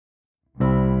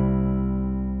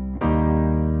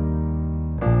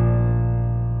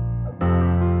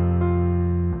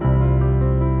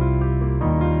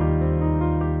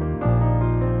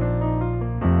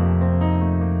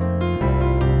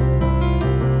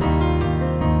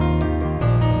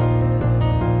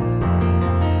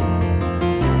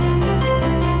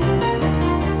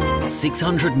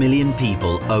600 million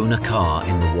people own a car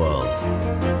in the world.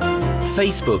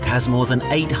 Facebook has more than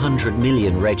 800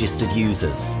 million registered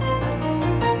users.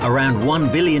 Around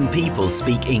 1 billion people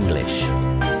speak English.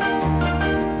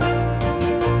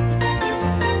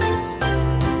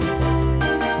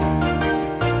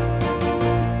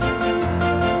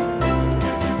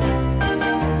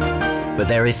 But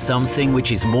there is something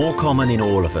which is more common in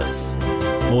all of us.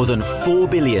 More than 4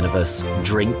 billion of us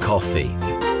drink coffee.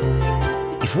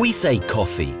 If we say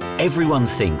coffee, everyone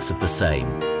thinks of the same.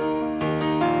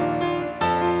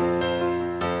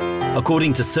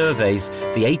 According to surveys,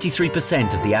 the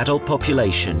 83% of the adult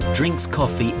population drinks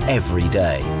coffee every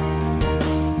day.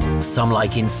 Some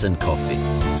like instant coffee,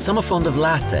 some are fond of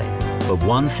latte, but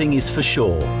one thing is for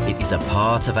sure, it is a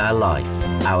part of our life,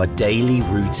 our daily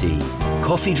routine.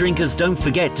 Coffee drinkers don't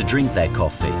forget to drink their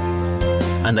coffee,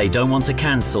 and they don't want to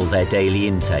cancel their daily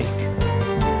intake.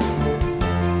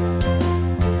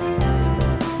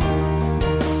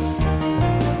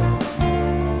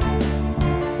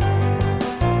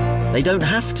 They don't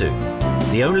have to.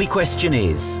 The only question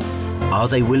is, are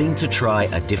they willing to try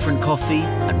a different coffee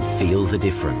and feel the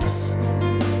difference?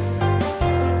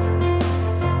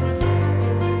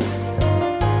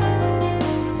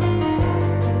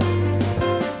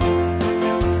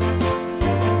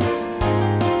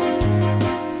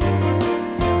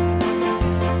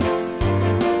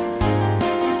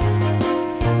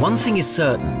 One thing is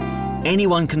certain,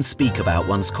 anyone can speak about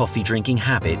one's coffee drinking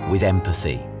habit with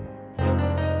empathy.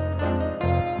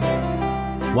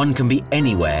 One can be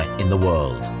anywhere in the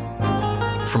world.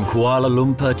 From Kuala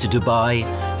Lumpur to Dubai,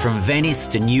 from Venice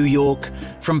to New York,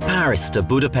 from Paris to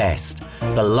Budapest,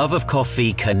 the love of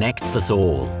coffee connects us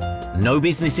all. No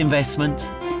business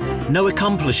investment, no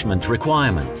accomplishment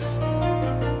requirements.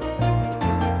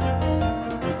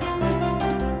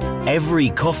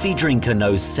 Every coffee drinker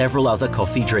knows several other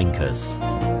coffee drinkers.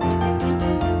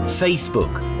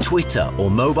 Facebook, Twitter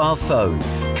or mobile phone,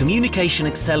 communication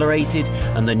accelerated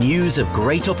and the news of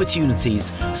great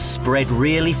opportunities spread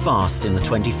really fast in the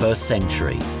 21st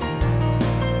century.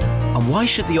 And why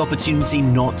should the opportunity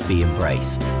not be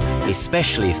embraced,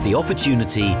 especially if the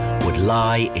opportunity would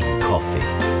lie in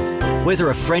coffee? Whether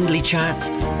a friendly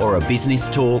chat or a business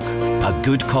talk, a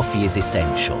good coffee is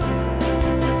essential.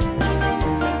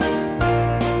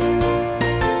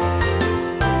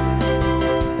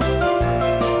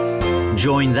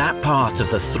 Join that part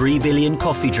of the 3 billion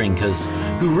coffee drinkers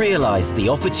who realize the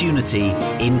opportunity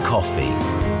in coffee.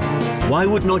 Why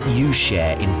would not you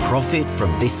share in profit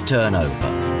from this turnover?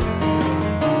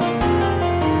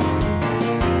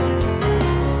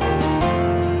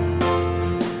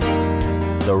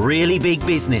 The really big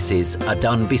businesses are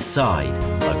done beside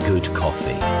a good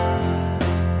coffee.